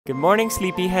Good morning,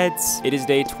 sleepyheads. It is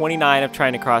day 29 of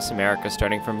trying to cross America,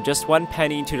 starting from just 1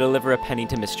 penny to deliver a penny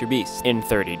to Mr. Beast in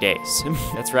 30 days.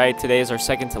 That's right, today is our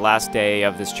second to last day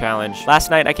of this challenge.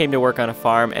 Last night I came to work on a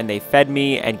farm and they fed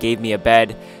me and gave me a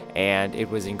bed, and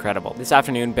it was incredible. This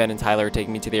afternoon, Ben and Tyler are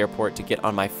taking me to the airport to get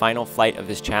on my final flight of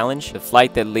this challenge, the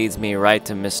flight that leads me right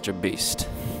to Mr. Beast.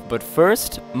 But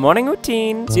first, morning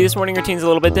routine. See, this morning routine's a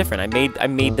little bit different. I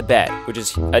made the bed, which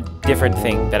is a different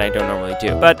thing that I don't normally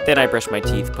do. But then I brush my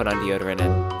teeth, put on deodorant,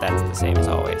 and that's the same as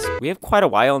always. We have quite a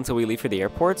while until we leave for the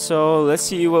airport, so let's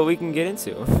see what we can get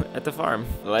into at the farm.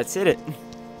 Let's hit it.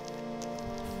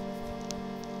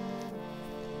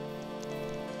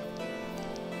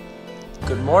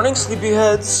 Good morning,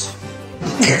 sleepyheads.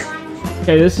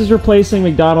 Okay, this is replacing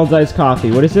McDonald's iced coffee.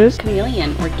 What is this?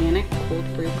 Chameleon organic cold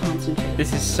brew concentrate.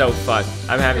 This is so fun.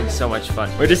 I'm having so much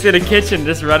fun. We're just in a kitchen,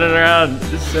 just running around.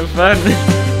 This is so fun.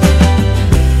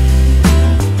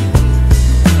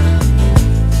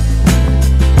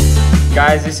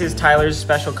 Guys, this is Tyler's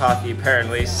special coffee,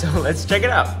 apparently, so let's check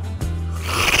it out.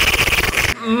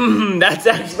 That's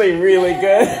actually really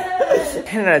good.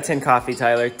 10 out of 10 coffee,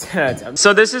 Tyler. 10 out of 10.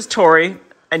 So this is Tori,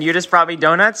 and you just brought me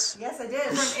donuts? Yes, I did.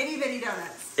 From Itty Bitty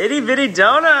Donuts. Itty Bitty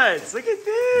Donuts. Look at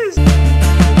this.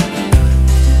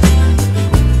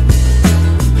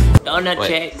 Donut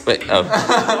check. Wait, oh.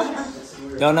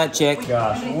 Donut check.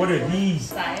 Gosh, what are these?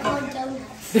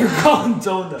 They're called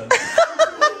donuts.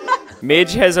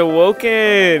 Midge has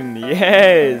awoken.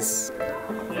 Yes.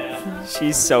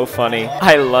 She's so funny.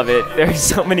 I love it. There are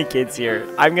so many kids here.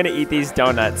 I'm gonna eat these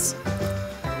donuts.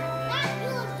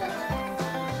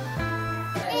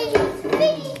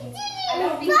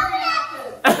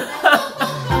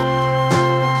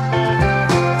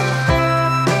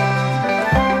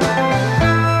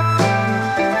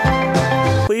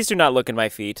 Please do not look at my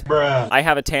feet. Bruh. I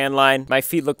have a tan line. My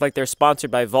feet look like they're sponsored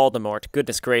by Voldemort.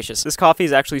 Goodness gracious. This coffee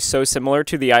is actually so similar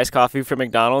to the iced coffee from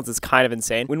McDonald's. It's kind of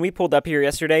insane. When we pulled up here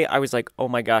yesterday, I was like, oh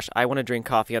my gosh, I want to drink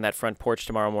coffee on that front porch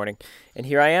tomorrow morning. And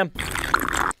here I am.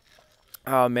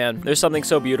 Oh man, there's something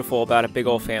so beautiful about a big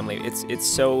old family. It's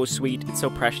so sweet. It's so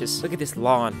precious. Look at this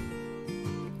lawn.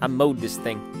 I mowed this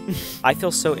thing. I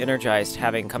feel so energized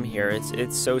having come here.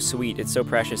 It's so sweet. It's so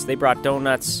precious. They brought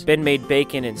donuts. Ben made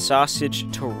bacon and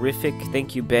sausage. Terrific.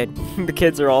 Thank you, Ben. The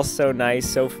kids are all so nice,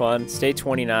 so fun. It's day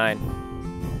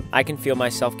 29. I can feel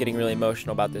myself getting really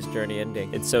emotional about this journey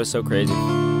ending. It's so crazy.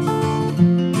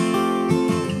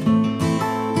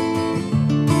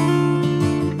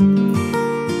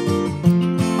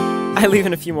 I leave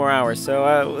in a few more hours,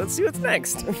 so let's see what's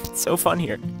next. It's so fun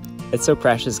here. It's so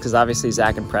precious because obviously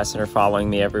Zach and Preston are following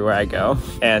me everywhere I go,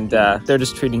 and they're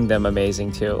just treating them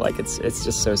amazing too. Like it's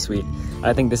just so sweet.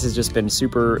 I think this has just been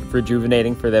super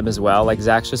rejuvenating for them as well. Like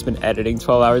Zach's just been editing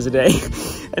 12 hours a day,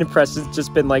 and Preston's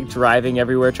just been like driving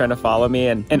everywhere trying to follow me,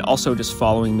 and also just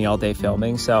following me all day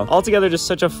filming. So altogether, just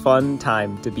such a fun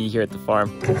time to be here at the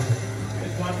farm.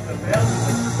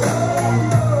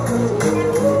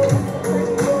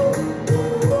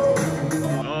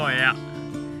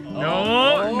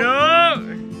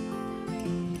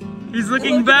 He's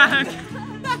looking back.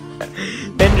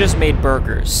 Ben just made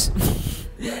burgers.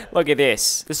 Look at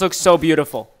this. This looks so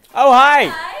beautiful. Oh, hi.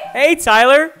 Hey,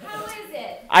 Tyler. How is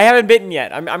it? I haven't bitten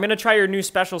yet. I'm going to try your new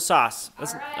special sauce. All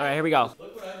right, here we go.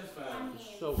 Look what I just found.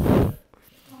 It's so good.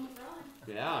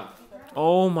 Yeah.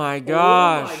 Oh, my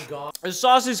gosh. Oh, my God. The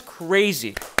sauce is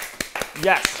crazy.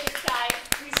 Yes.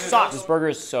 Sauce. This burger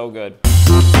is so good.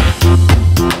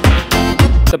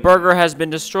 The burger has been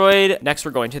destroyed. Next,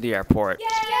 we're going to the airport. Yay!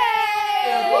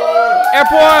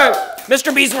 Airport!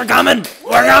 Mr. Beast, we're coming!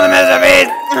 We're coming, Mr.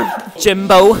 Beast!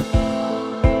 Jimbo.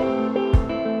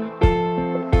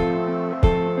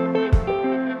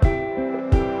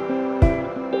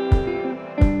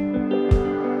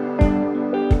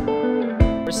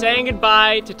 We're saying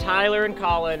goodbye to Tyler and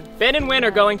Colin. Ben and Wynn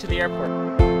are going to the airport.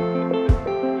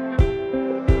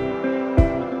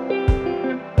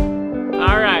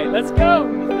 All right, let's go.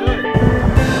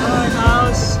 Hi,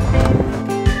 house.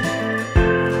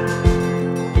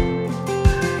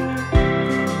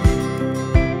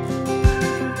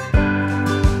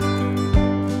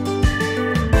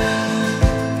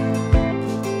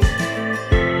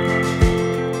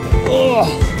 Oh,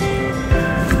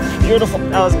 beautiful.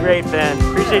 That was great, Ben.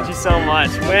 Appreciate you so much.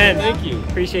 Wynn, thank you.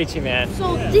 Appreciate you, man.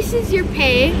 So this is your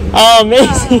pay. Oh,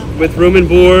 amazing. With room and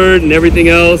board and everything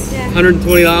else, Yeah.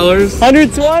 $120.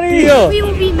 120. We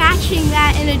will be matching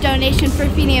that in a donation for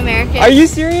Feeding America. Are you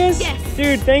serious? Yes.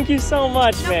 Dude, thank you so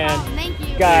much, No man. problem. Thank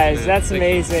you. Guys, that's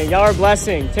amazing. Y'all are a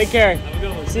blessing. Take care.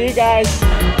 See you guys.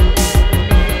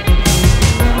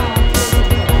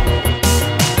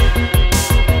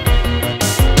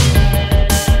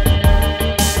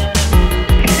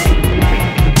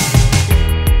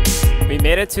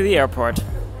 it to the airport.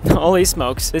 Holy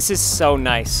smokes, this is so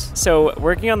nice. So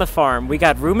working on the farm, we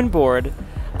got room and board,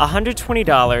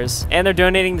 $120, and they're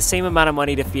donating the same amount of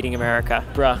money to Feeding America.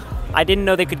 Bruh, I didn't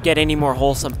know they could get any more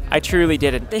wholesome. I truly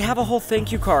didn't. They have a whole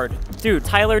thank you card. Dude,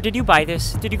 Tyler, did you buy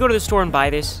this? Did you go to the store and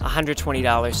buy this?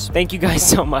 $120. Thank you guys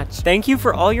so much. Thank you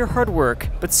for all your hard work.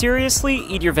 But seriously,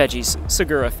 eat your veggies.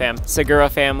 Segura fam. Segura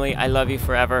family, I love you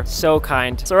forever. So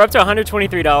kind. So we're up to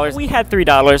 $123. We had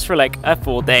 $3 for like a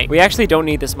full day. We actually don't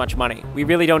need this much money. We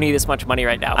really don't need this much money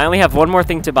right now. I only have one more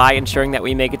thing to buy, ensuring that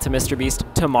we make it to Mr. Beast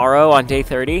tomorrow on day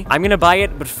 30. I'm gonna buy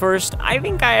it, but first, I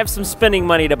think I have some spending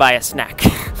money to buy a snack.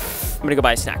 I'm gonna go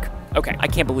buy a snack. Okay, I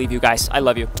can't believe you guys. I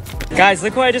love you. Guys,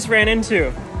 look what I just ran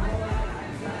into.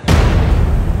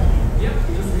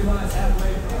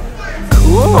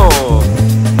 Cool.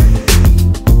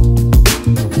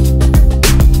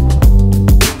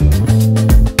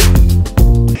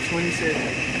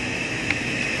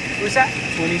 What's that?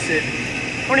 27.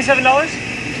 $27?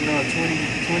 No,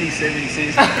 27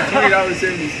 cents.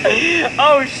 $20.70.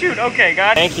 Oh shoot, okay,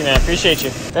 God. Thank you, man, appreciate you.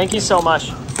 Thank you so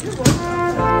much.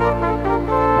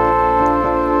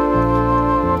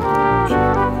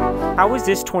 How is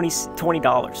this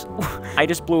 $20? I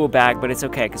just blew a bag, but it's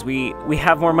okay, because we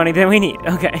have more money than we need.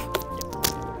 Okay.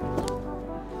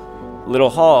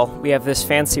 Little haul. We have this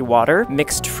fancy water,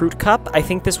 mixed fruit cup. I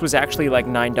think this was actually like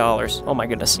 $9. Oh my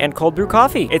goodness. And cold brew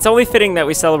coffee. It's only fitting that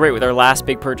we celebrate with our last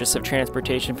big purchase of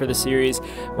transportation for the series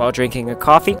while drinking a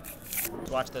coffee.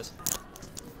 Watch this.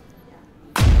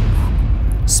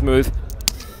 Smooth.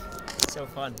 So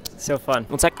fun. So fun.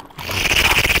 One sec.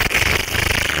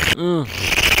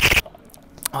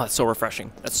 Oh, that's so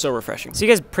refreshing. That's so refreshing. So you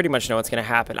guys pretty much know what's going to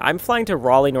happen. I'm flying to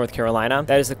Raleigh, North Carolina.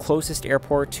 That is the closest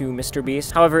airport to Mr.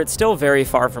 Beast. However, it's still very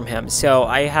far from him. So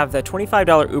I have the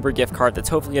 $25 Uber gift card that's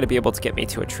hopefully going to be able to get me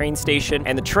to a train station.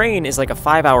 And the train is like a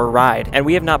 5-hour ride. And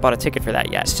we have not bought a ticket for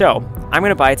that yet. So I'm going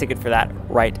to buy a ticket for that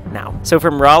right now. So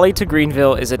from Raleigh to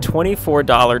Greenville is a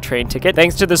 $24 train ticket.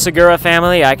 Thanks to the Segura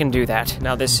family, I can do that.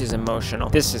 Now this is emotional.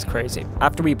 This is crazy.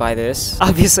 After we buy this,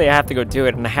 obviously I have to go do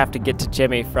it and I have to get to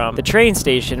Jimmy from the train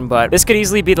station. But this could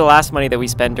easily be the last money that we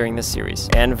spend during this series.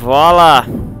 And voila!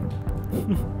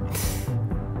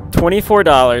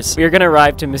 $24. We are gonna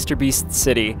arrive to Mr. Beast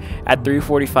City at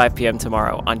 3:45 p.m.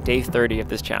 tomorrow on day 30 of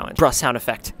this challenge. Bruh, sound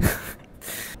effect.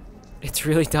 It's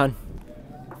really done.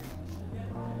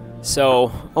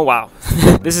 So, oh wow,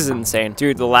 this is insane.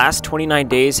 Dude, the last 29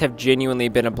 days have genuinely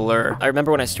been a blur. I remember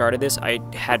when I started this, I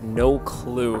had no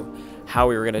clue how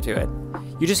we were gonna do it.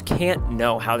 You just can't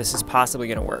know how this is possibly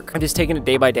gonna work. I'm just taking it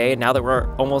day by day, and now that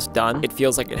we're almost done, it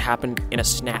feels like it happened in a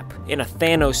snap. In a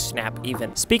Thanos snap,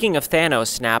 even. Speaking of Thanos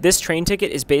snap, this train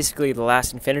ticket is basically the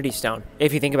last Infinity Stone,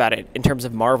 if you think about it in terms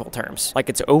of Marvel terms. Like,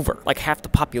 it's over. Like, half the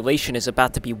population is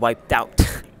about to be wiped out.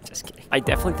 Just kidding. I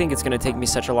definitely think it's gonna take me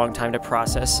such a long time to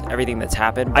process everything that's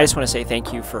happened. I just wanna say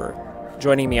thank you for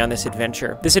joining me on this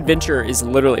adventure. This adventure is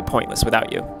literally pointless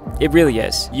without you. It really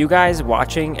is. You guys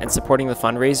watching and supporting the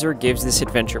fundraiser gives this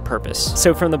adventure purpose.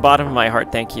 So from the bottom of my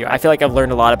heart, thank you. I feel like I've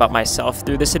learned a lot about myself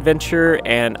through this adventure,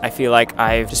 and I feel like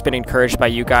I've just been encouraged by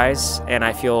you guys, and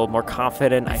I feel more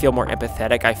confident. I feel more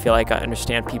empathetic. I feel like I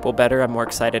understand people better. I'm more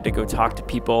excited to go talk to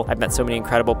people. I've met so many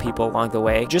incredible people along the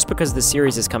way. Just because the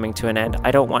series is coming to an end, I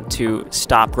don't want to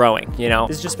stop growing, you know?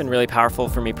 This has just been really powerful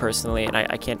for me personally, and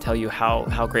I can't tell you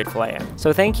how grateful I am.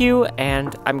 So thank you,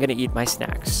 and I'm gonna eat my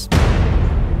snacks.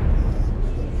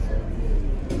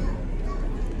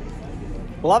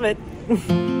 Love it.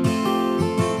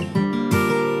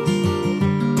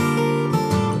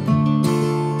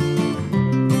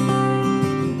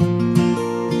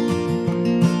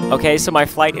 Okay, so my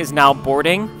flight is now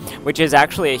boarding, which is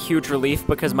actually a huge relief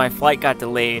because my flight got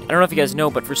delayed. I don't know if you guys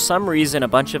know, but for some reason, a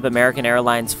bunch of American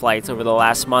Airlines flights over the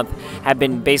last month have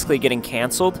been basically getting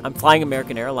canceled. I'm flying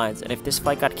American Airlines, and if this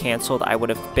flight got canceled, I would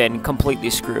have been completely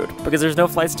screwed because there's no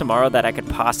flights tomorrow that I could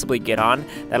possibly get on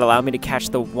that allow me to catch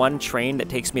the one train that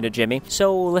takes me to Jimmy.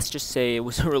 So let's just say it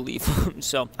was a relief.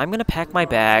 So I'm gonna pack my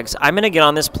bags, I'm gonna get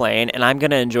on this plane, and I'm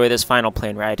gonna enjoy this final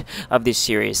plane ride of this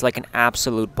series like an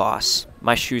absolute boss.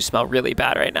 My shoes smell really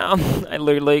bad right now. I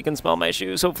literally can smell my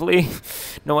shoes. Hopefully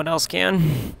no one else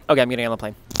can. Okay, I'm getting on the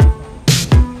plane.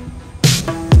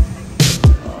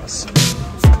 Awesome.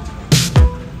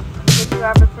 Thank you,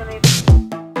 opportunity.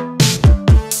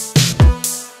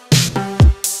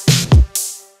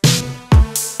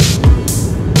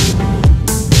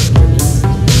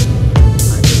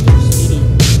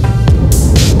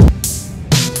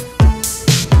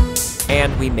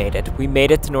 And we made it. We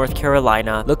made it to North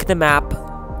Carolina. Look at the map.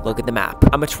 Look at the map.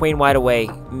 I'm a train wide away.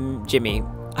 Jimmy.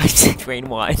 I said train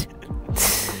wide.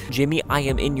 Jimmy, I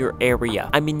am in your area.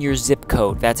 I'm in your zip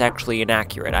code. That's actually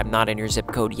inaccurate. I'm not in your zip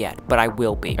code yet, but I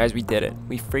will be. Guys, we did it.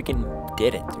 We freaking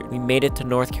did it, dude. We made it to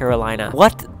North Carolina.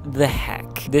 What the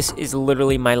heck? This is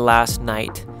literally my last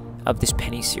night of this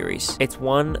penny series. It's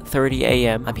 1:30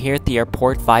 a.m. I'm here at the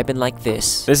airport vibing like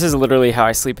this. This is literally how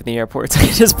I sleep in the airports. I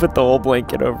just put the whole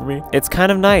blanket over me. It's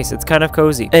kind of nice. It's kind of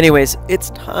cozy. Anyways, it's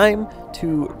time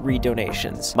to read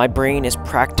donations. My brain is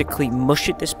practically mush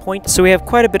at this point, so we have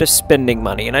quite a bit of spending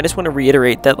money, and I just want to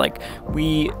reiterate that, like,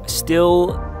 we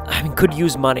still could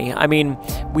use money. I mean,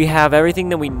 we have everything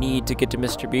that we need to get to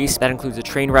Mr. Beast. That includes a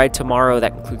train ride tomorrow.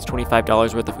 That includes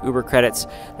 $25 worth of Uber credits.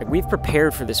 Like, we've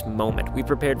prepared for this moment. We've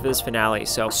prepared for this finale.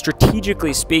 So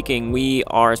strategically speaking, we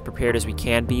are as prepared as we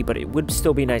can be, but it would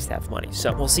still be nice to have money.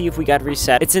 So we'll see if we got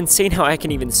reset. It's insane how I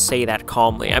can even say that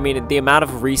calmly. I mean, the amount of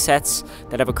resets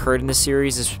that have occurred in this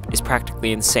series is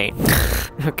practically insane.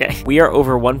 Okay. We are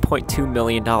over $1.2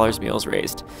 million meals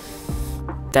raised.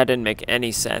 That didn't make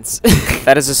any sense.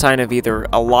 That is a sign of either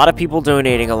a lot of people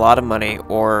donating a lot of money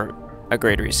or a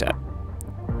great reset.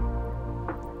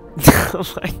 Oh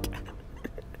my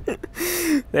god.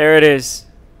 There it is.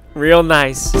 Real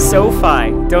nice.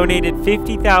 SoFi donated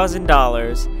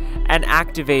 $50,000 and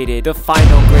activated the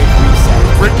final great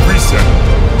reset. Great reset.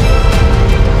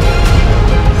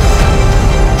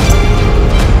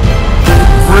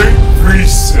 Great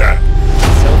reset.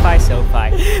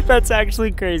 SoFi. That's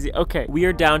actually crazy. Okay, we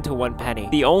are down to 1 penny.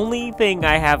 The only thing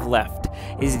I have left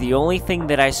is the only thing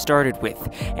that I started with,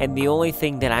 and the only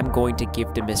thing that I'm going to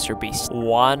give to Mr. Beast.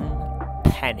 1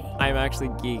 penny. I'm actually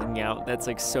geeking out. That's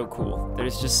like so cool. That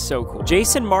is just so cool.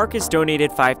 Jason Marcus donated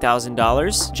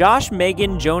 $5,000. Josh,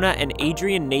 Megan, Jonah, and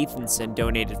Adrian Nathanson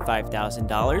donated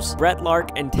 $5,000. Brett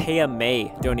Lark and Taya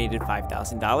May donated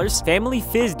 $5,000. Family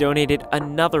Fizz donated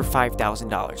another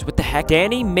 $5,000. What the heck?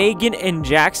 Danny, Megan, and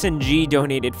Jackson G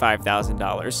donated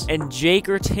 $5,000. And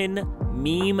Jakerton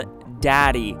Meme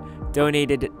Daddy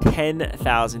donated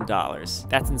 $10,000.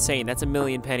 That's insane. That's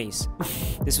 1,000,000 pennies.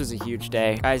 This was a huge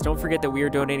day. Guys, don't forget that we are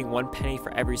donating 1 penny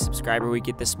for every subscriber we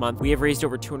get this month. We have raised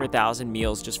over 200,000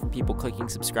 meals just from people clicking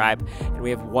subscribe, and we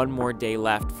have 1 more day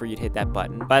left for you to hit that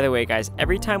button. By the way, guys,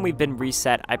 every time we've been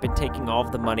reset, I've been taking all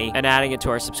of the money and adding it to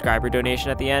our subscriber donation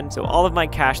at the end. So all of my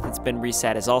cash that's been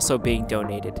reset is also being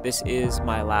donated. This is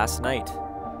my last night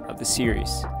of the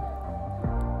series.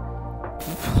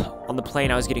 On the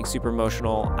plane, I was getting super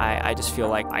emotional. I just feel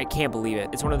like I can't believe it.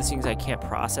 It's one of those things I can't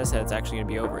process that it's actually gonna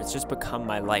be over. It's just become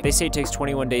my life. They say it takes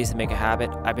 21 days to make a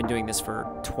habit. I've been doing this for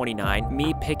 29.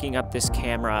 Me picking up this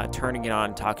camera, turning it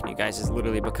on, talking to you guys has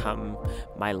literally become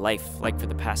my life, like, for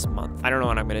the past month. I don't know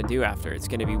what I'm gonna do after. It's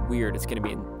gonna be weird. It's gonna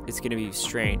be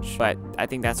strange. But I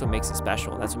think that's what makes it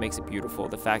special. That's what makes it beautiful.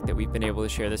 The fact that we've been able to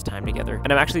share this time together.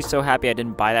 And I'm actually so happy I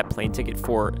didn't buy that plane ticket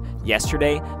for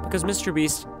yesterday, because Mr.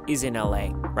 Beast is in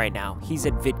LA right now. He's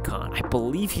at VidCon. I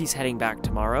believe he's heading back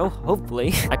tomorrow,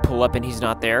 hopefully. I pull up and he's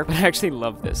not there, but I actually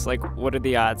love this. Like, what are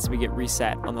the odds we get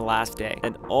reset on the last day?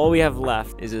 And all we have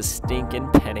left is a stinking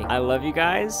penny. I love you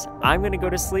guys. I'm gonna go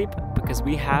to sleep because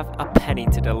we have a penny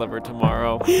to deliver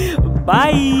tomorrow.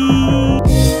 Bye!